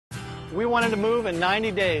We wanted to move in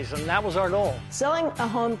 90 days, and that was our goal. Selling a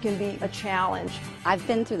home can be a challenge. I've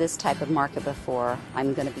been through this type of market before.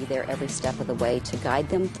 I'm going to be there every step of the way to guide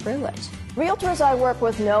them through it. Realtors I work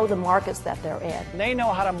with know the markets that they're in. They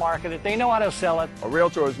know how to market it. They know how to sell it. A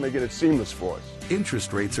realtor is making it seamless for us.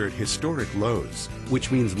 Interest rates are at historic lows,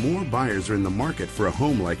 which means more buyers are in the market for a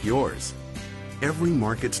home like yours. Every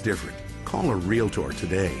market's different. Call a realtor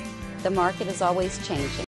today. The market is always changing.